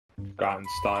Grand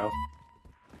style.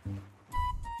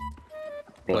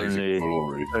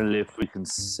 Only if we can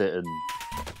sit and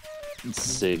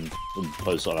sing and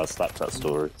post on our Snapchat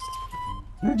story.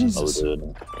 Oh, Jesus.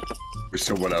 With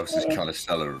someone else's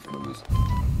Costall in front of us.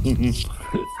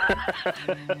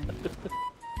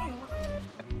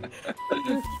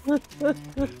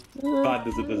 Man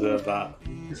doesn't deserve that.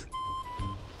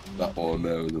 That one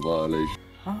there was a violation.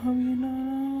 Oh, you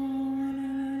know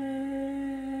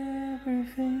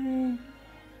everything.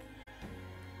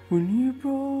 When you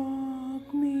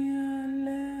broke me, I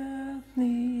left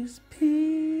these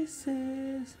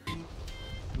pieces.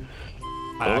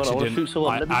 I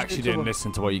actually didn't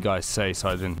listen to what you guys say, so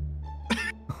I didn't.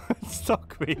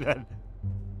 Stop me then.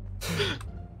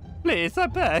 Please, I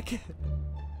beg.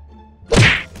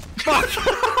 Fuck!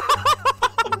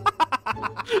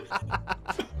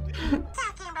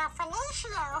 Talking about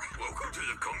fellatio. Welcome to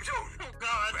the cum zone. Oh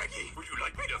God, Maggie, would you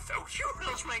like me to felt you?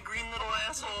 That's my green little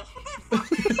asshole.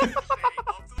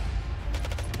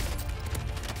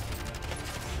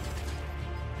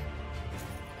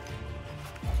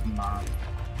 Man.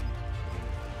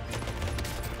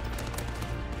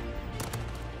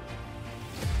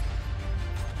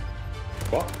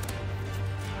 What?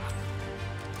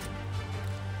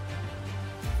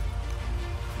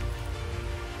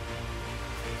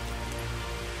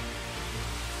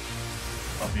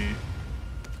 Love you.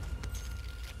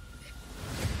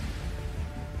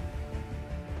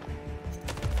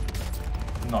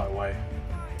 No way.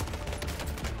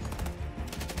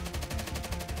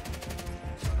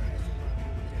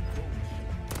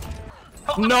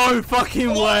 No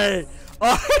fucking way!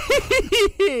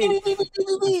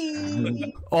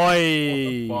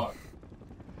 Oi!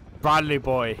 Bradley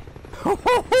boy.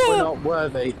 We're not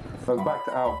worthy. So I backed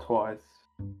it out twice.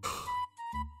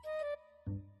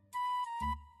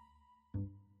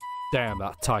 Damn,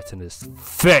 that Titan is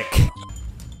thick!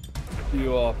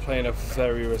 You are playing a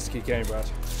very risky game, Brad.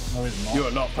 No, he's not. You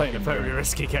are not playing a very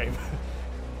risky game.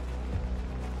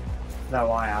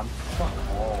 No, I am. Fuck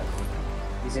off.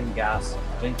 He's in gas.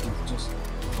 I think he's just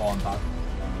gone back.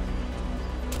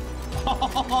 I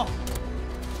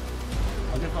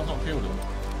guess I've not killed him.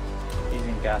 He's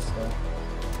in gas still.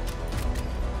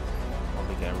 I'll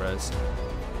be getting res.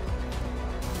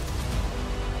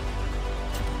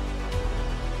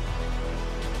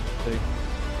 Big.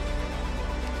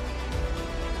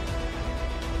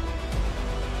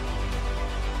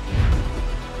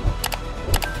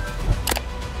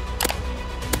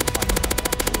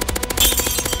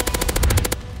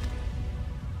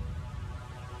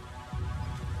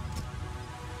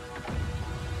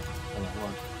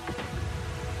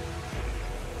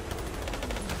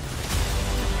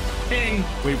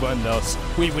 We win those.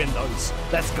 We win those.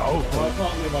 Let's go. Well, I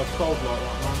can't leave my soul like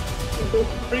that, man.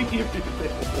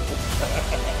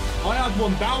 I had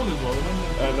one down as well, remember?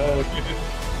 I know.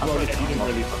 You didn't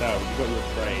really tell. You got your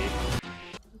trade.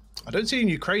 I don't see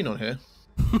any Ukraine on here.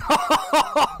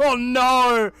 Oh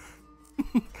no!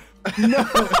 No!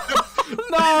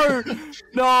 No!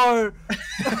 No!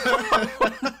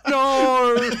 No!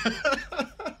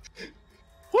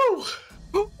 Woo!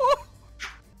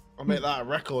 I'll make that a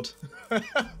record.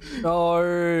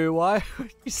 No! Why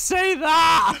would you say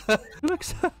that?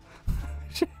 Looks.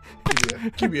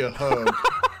 Give me a hug.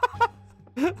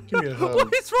 Give me a hug.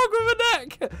 What is wrong with my neck?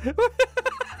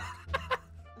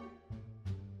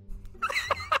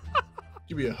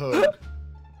 Give me a hug.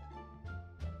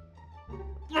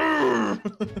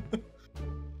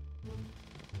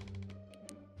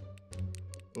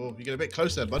 Oh, you get a bit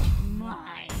closer, bud.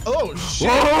 Oh shit!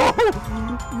 Whoa!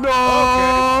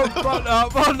 No!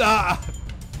 Okay. Run that!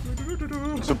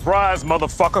 Surprise,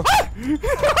 motherfucker!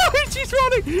 She's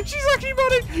running! She's actually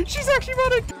running! She's actually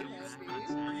running!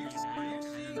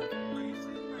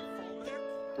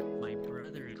 My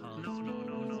brother calls no.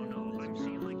 I'm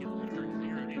seeing like a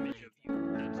mirror image of you.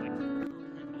 That's like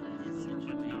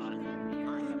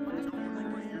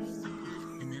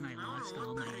and then I lost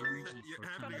all my energy for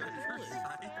coming.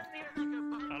 I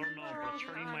don't know, but it's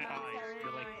hurting my eyes.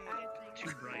 They're like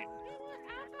too bright.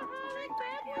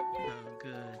 Oh,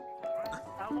 good.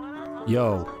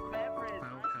 Yo. How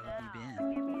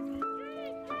have you been?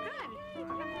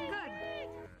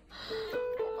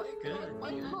 Good.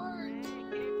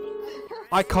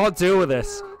 I can't deal with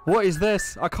this. What is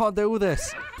this? I can't deal with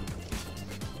this.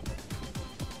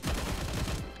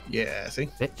 Yeah, see?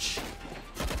 Bitch.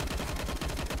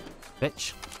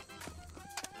 Bitch.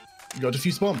 You got to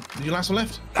defuse the bomb. Your last one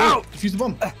left. Ow! Defuse the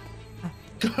bomb.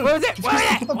 Go. Where is it? Where is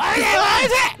it? Where is it? Where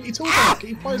is it? Get your tools out. Get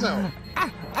your pliers out.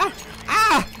 Oh.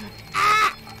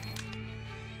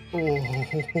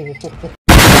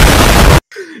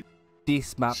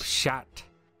 this map shut.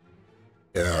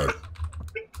 Yeah.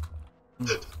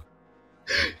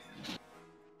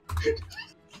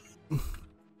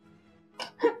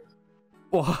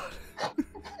 What?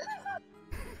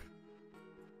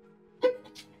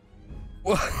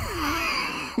 What?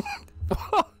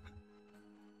 What?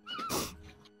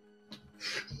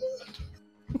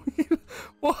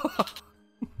 What?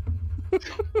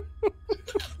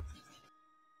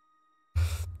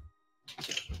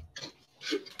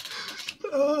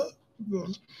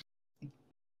 God.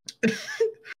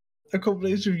 A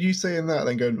combination of you saying that and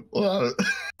then going, "What?"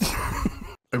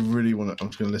 I really want to. I'm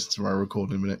just going to listen to my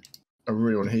recording in a minute. I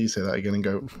really want to hear you say that again and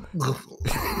go.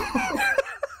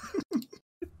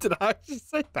 Did I just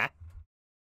say that?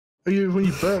 When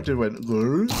you burped, it went.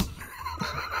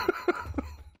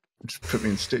 Just put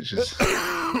me in stitches.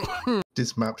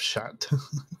 This map shat.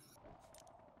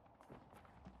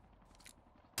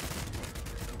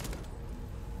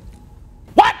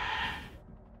 What?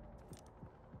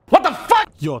 What the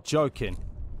fuck? You're joking.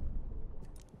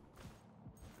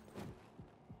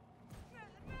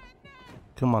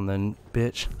 Come on then,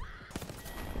 bitch.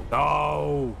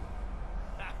 Oh!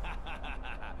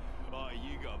 Oh,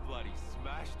 you got bloody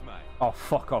smashed, mate. Oh,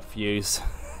 fuck off, Fuse.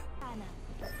 Don't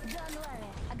worry,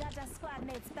 I got a squad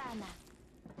mate's banner.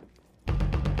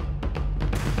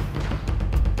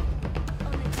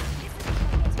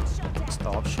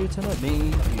 Stop shooting at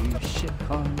me, you shit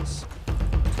cons.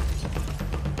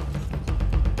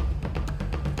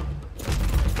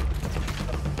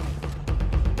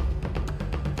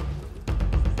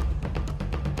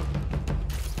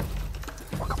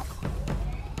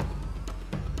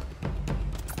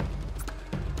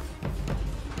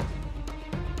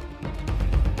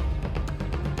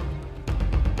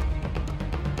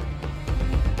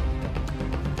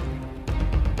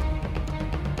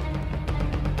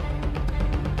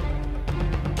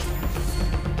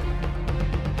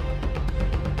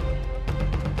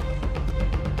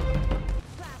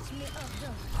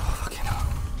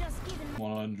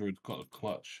 Got a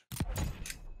clutch.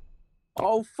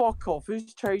 Oh, fuck off.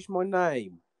 Who's changed my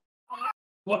name?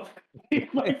 What?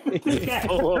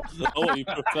 Oh, you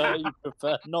prefer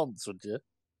nonce, would you?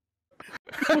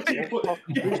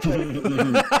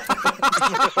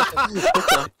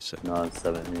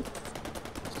 970.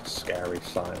 Scary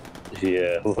sight.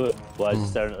 Yeah. Why are you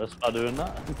staring at us by doing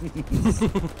that?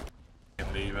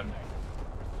 Leaving.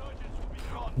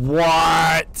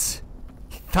 What?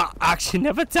 That actually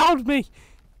never told me.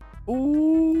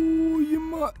 Oh, you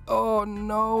might. Oh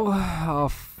no. Oh,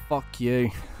 fuck you.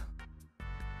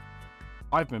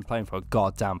 I've been playing for a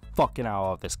goddamn fucking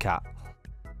hour with this cat.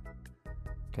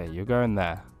 Okay, you're going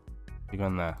there. You're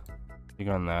going there. You're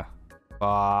going there.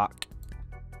 Fuck.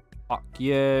 Fuck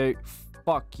you.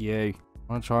 Fuck you.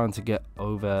 I'm trying to get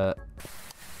over.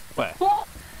 Where?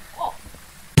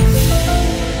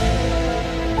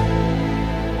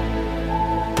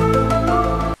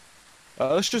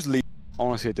 Let's just leave.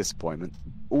 Honestly, a disappointment.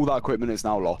 All that equipment is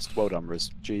now lost. Well done,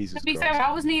 Riz. Jesus To be Christ. fair,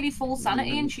 I was nearly full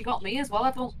sanity and she got me as well. I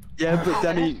don't. Yeah, but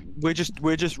Denny, we're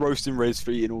just roasting Riz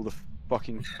for eating all the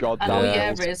fucking goddamn. I know,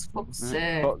 yeah, pills. Riz. Fuck's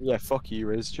sake. Yeah, fuck you,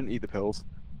 Riz. Shouldn't eat the pills.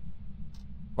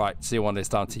 Right, see one. It's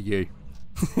down to you.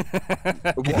 What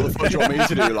the fuck do you want me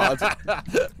to do, lad?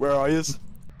 Where are you?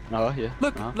 Oh, yeah.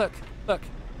 Look, look, look,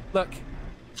 look.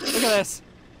 Look at this.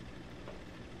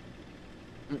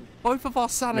 Both of our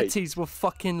sanities were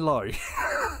fucking low.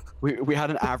 We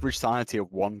had an average sanity of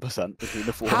 1% between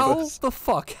the four of How us. the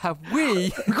fuck have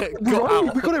we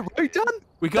got We got it right, Dan.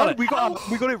 We got Dan, it.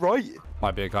 We got it right.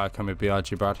 Might be a guy coming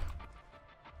behind you, Brad.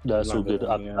 No, it's all good.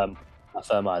 I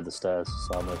found my the stairs,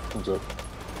 so I'm comes up.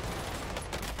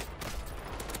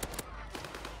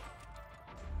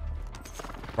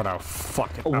 What a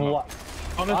fucking What?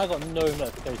 I got no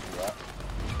notification of that.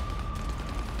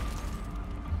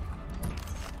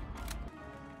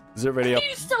 Is it really up?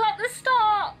 You still at the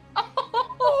start.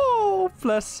 Oh,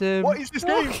 bless him. What is this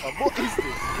game, man? What is this?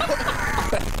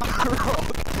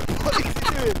 What is he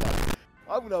doing, man?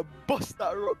 I'm gonna bust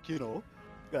that rock, you know.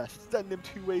 I'm gonna send him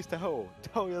 2 ways to hell.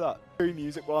 Tell you that. Free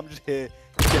music while I'm just here.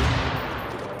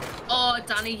 Oh,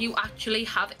 Danny, you actually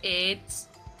have AIDS.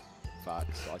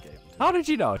 Facts, I gave him. How did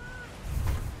you know?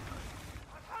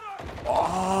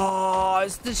 Oh,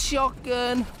 it's the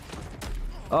shotgun.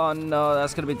 Oh no,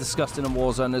 that's going to be disgusting in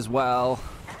Warzone as well.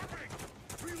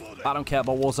 I don't care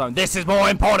about Warzone. This is more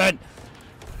important.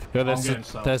 Yeah,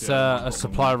 there's a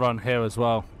supply run here as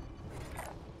well.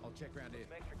 I'll check around here.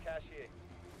 Extra cash here.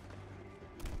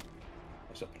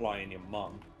 A supply in your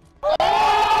mum.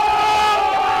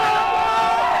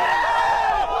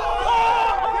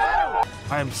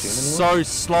 I am so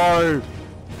slow.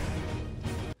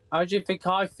 How do you think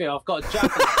I feel? I've got a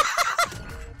jacket.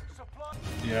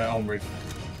 Yeah, on rig.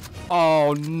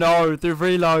 Oh no, the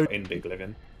reload. In big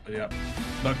living. Yeah.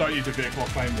 No, don't use a vehicle. I'll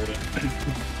flame ward it.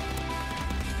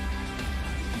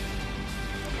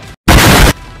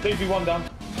 DV1 down.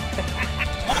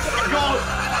 Oh my god!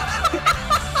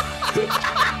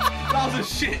 That was a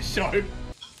shit show.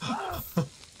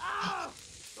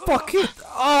 Fuck it!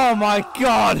 Oh my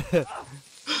god!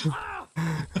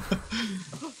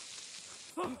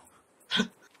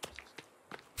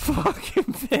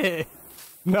 Fucking bit!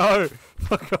 No!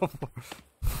 Fuck off!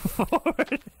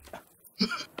 Forward.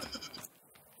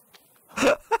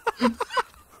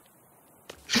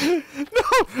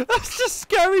 No! That's just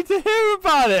scary to hear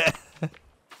about it!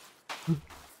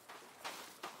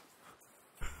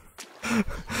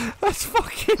 That's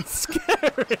fucking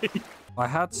scary! I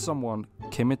had someone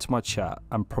come into my chat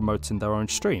and promoting their own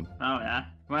stream. Oh yeah?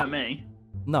 Weren't me?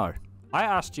 No. I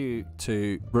asked you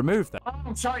to remove that. Oh,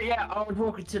 I'm sorry, yeah, I was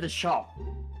walking to the shop.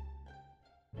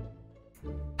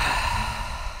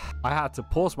 I had to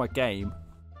pause my game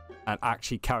and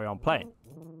actually carry on playing.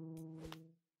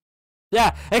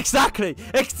 Yeah, exactly!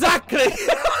 Exactly!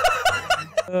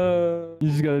 You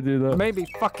just gotta do that. Maybe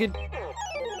fucking...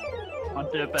 I'll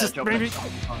do a better job maybe. next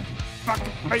time.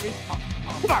 Fucking maybe.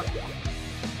 Fuck!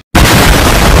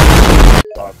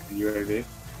 UAV.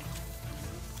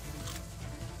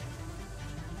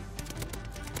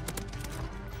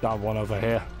 Down one over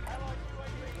here.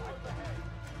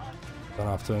 Don't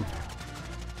have to him.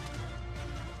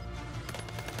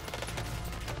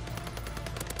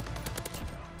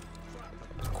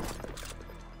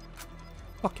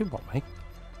 Fucking what, mate?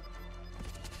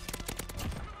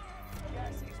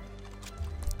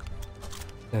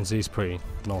 Denzi's pretty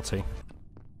naughty.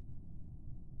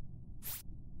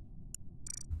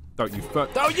 Don't you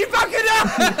fuck? Don't you fucking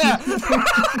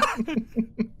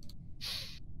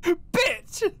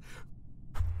bitch!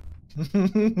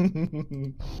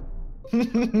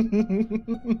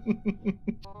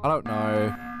 I don't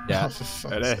know. Yeah,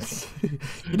 it is.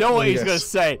 You know what he's gonna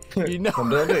say. You know.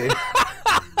 Grenade!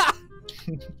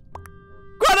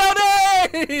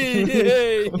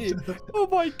 Oh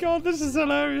my god, this is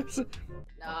hilarious.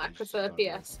 No, I prefer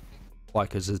PS. Why?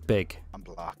 Because it's big. I'm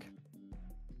black.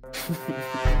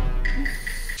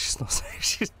 She's not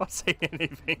saying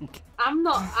anything. I'm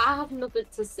not. I have nothing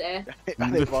to say.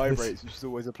 And it vibrates, which is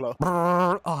always a plus.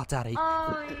 Oh, daddy.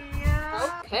 Oh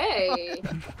yeah. Okay.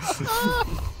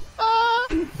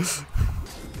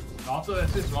 After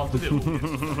this, after this.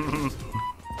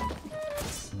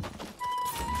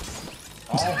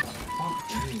 Oh,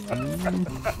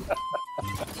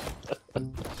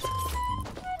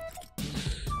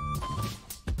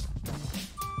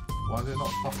 why is it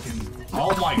not fucking...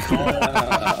 Oh my god!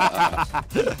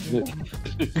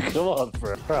 Come on,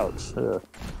 for a crouch. Yeah.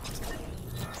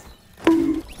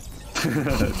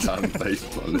 Damn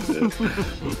baseball, is it?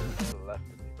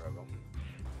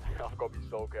 I've got to be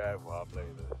so careful while I play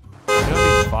this.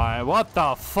 You'll be fine. What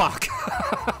the fuck?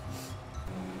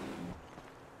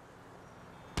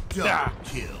 Double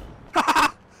kill.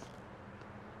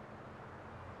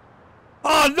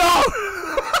 Oh no!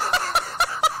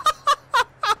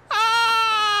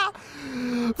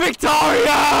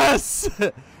 Victorious!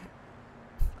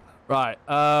 Right,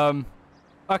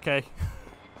 okay.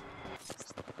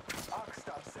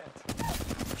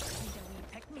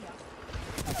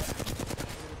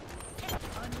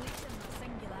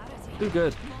 Too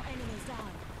good.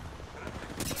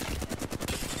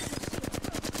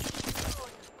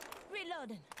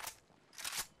 Reloading.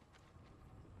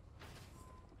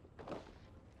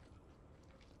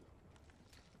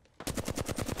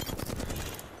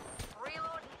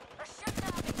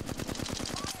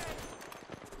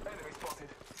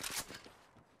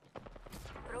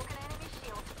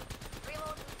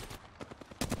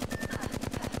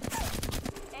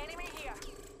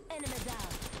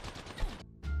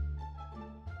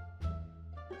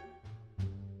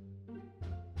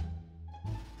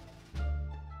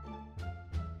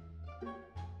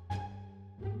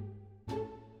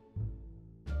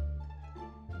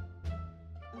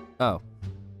 Oh.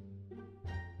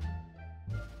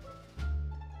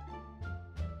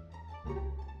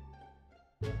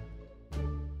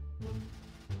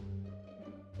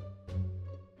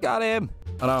 Got him!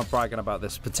 I know I'm bragging about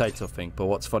this potato thing, but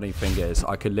what's funny thing is,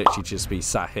 I could literally just be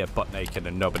sat here butt naked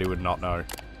and nobody would not know.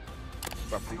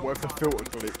 What if the filter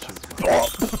glitches?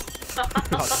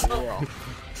 That's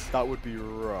rough. That would be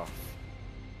rough.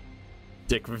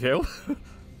 Dick reveal?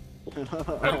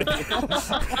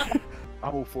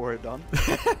 I'm all for it, done.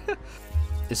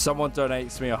 If someone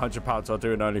donates me £100, I'll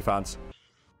do an OnlyFans.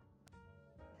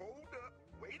 Hold up,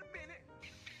 wait a minute.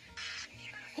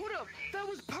 up. That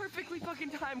was perfectly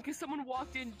fucking timed because someone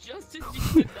walked in just as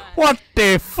you did that. What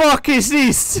the fuck is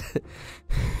this?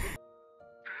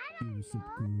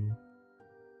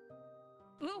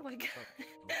 Oh my god.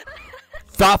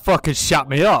 That fucking shut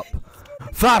me up.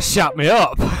 That shut me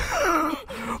up.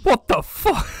 What the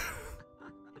fuck?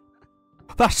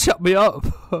 That shut me up.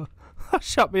 That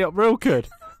shut me up real good.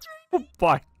 Oh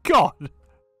my god. That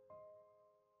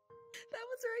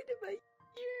was right in my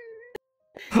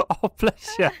ear. Oh,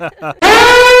 bless you.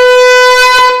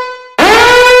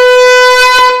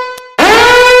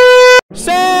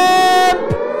 Sam!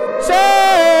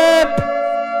 Sam!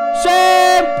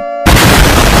 Sam!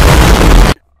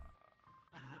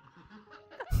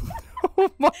 Oh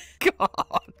my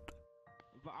god.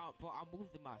 But I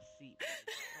moved in my seat.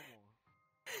 Come on.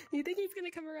 You think he's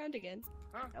gonna come around again?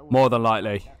 More than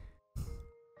likely.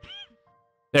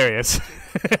 There he is.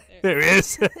 There he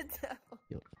is.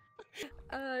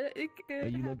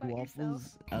 You like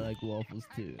waffles? I like waffles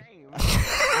too.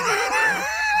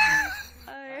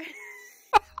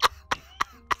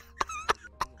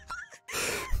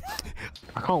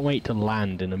 I can't wait to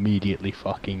land and immediately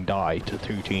fucking die to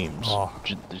 2 teams. Oh.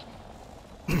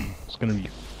 It's gonna be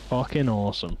fucking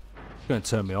awesome. It's gonna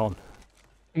turn me on.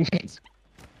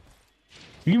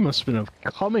 You must have been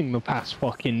coming the past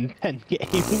fucking 10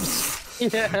 games.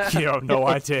 Yeah. You have no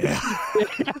idea.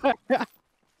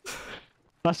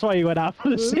 That's why you went out for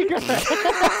the cigarette.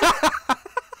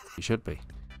 You should be.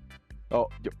 Oh,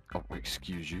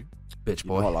 excuse you. Bitch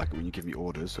boy. I like it when you give me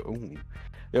orders. Ooh.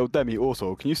 Yo, Demi,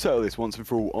 also, can you settle this once and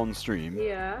for all on stream?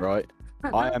 Yeah. Right?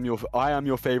 I am your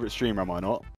favourite streamer, am I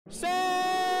not?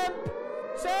 Sam!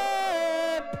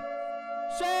 Sam!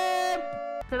 Sam!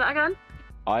 Say that again?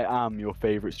 I am your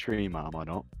favourite streamer, am I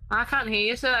not? I can't hear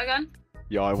you. Say that again.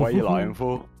 Yeah, what are you lying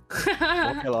for? What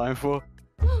are you lying for?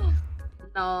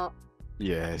 No.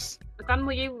 Yes. Dan,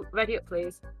 will you ready up,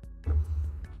 please?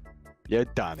 Yeah,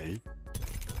 Danny.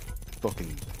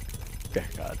 Fucking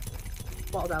dickhead.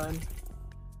 What about him?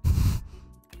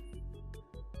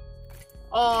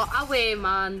 Oh, away,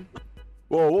 man.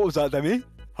 Whoa, what was that, Demi?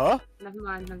 Huh? Never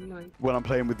mind, never mind. When I'm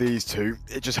playing with these two,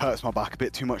 it just hurts my back a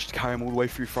bit too much to carry them all the way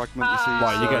through fragment, you see.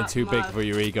 Right, you're getting too big for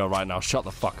your ego right now. Shut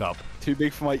the fuck up. Too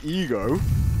big for my ego?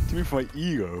 Too big for my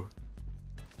ego?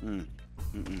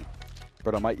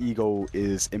 Brother, my ego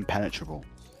is impenetrable.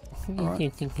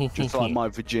 Right? Just like my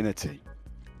virginity.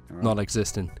 Right?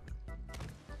 Non-existent.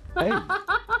 Hey,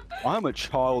 I'm a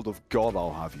child of God,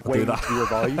 I'll have you. I do that. To be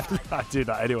revived. I do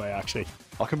that anyway, actually.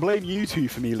 I can blame you two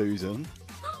for me losing.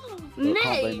 I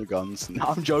can't blame the guns. No,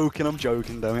 I'm joking, damn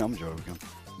it, I'm joking.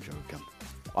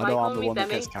 I know I'm the one that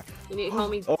gets carried. You need to call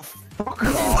me. Oh, fuck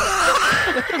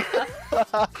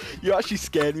off. You actually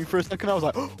scared me for a second. I was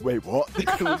like, oh, wait, what?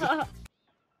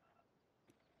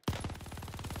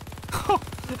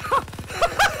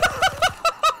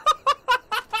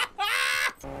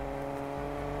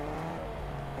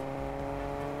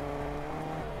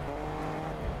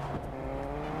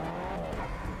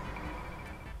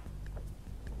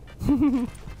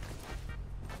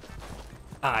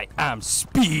 I am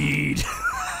speed.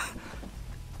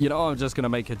 You know, I'm just gonna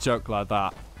make a joke like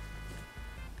that.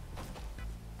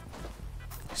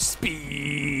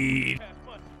 Speed.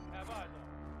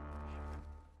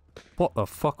 What the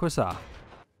fuck was that?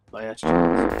 He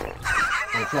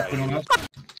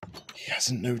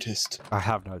hasn't noticed. I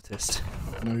have noticed.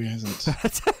 No, he hasn't.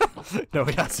 No,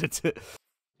 he hasn't.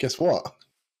 Guess what?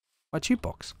 My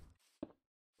jukebox.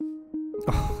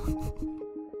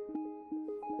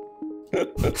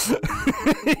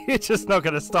 You're just not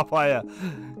gonna stop, are you?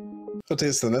 I'll take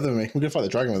this to another me. We're gonna fight the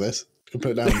dragon with this. You can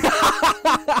put it down.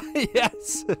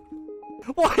 Yes.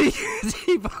 Why are you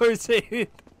devoting?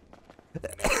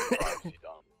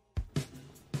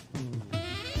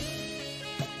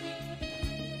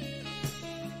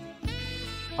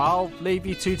 I'll leave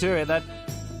you two to it then.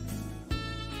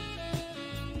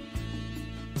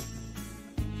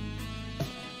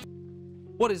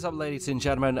 What is up, ladies and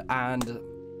gentlemen, and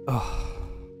I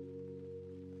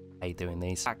hate doing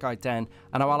these. That guy Dan,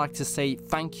 and I would like to say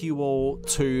thank you all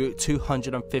to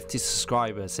 250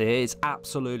 subscribers. It is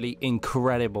absolutely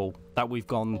incredible that we've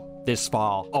gone this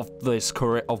far of this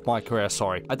career, of my career.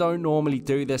 Sorry, I don't normally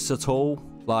do this at all.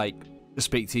 Like,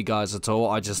 speak to you guys at all.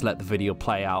 I just let the video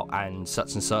play out and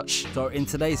such. So in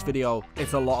today's video,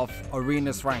 it's a lot of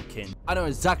arenas ranking. I know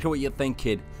exactly what you're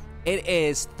thinking. It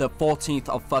is the 14th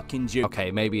of fucking June. Okay,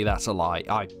 maybe that's a lie.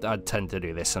 I tend to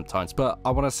do this sometimes, but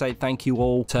I want to say thank you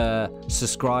all to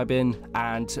subscribing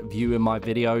and viewing my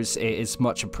videos. It is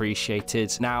much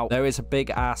appreciated. Now, there is a big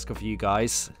ask of you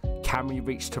guys. Can we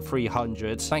reach to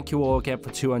 300? Thank you all again for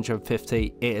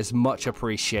 250. It is much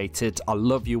appreciated. I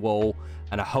love you all,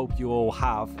 and I hope you all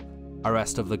have a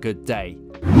rest of the good day.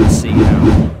 See you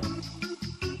now.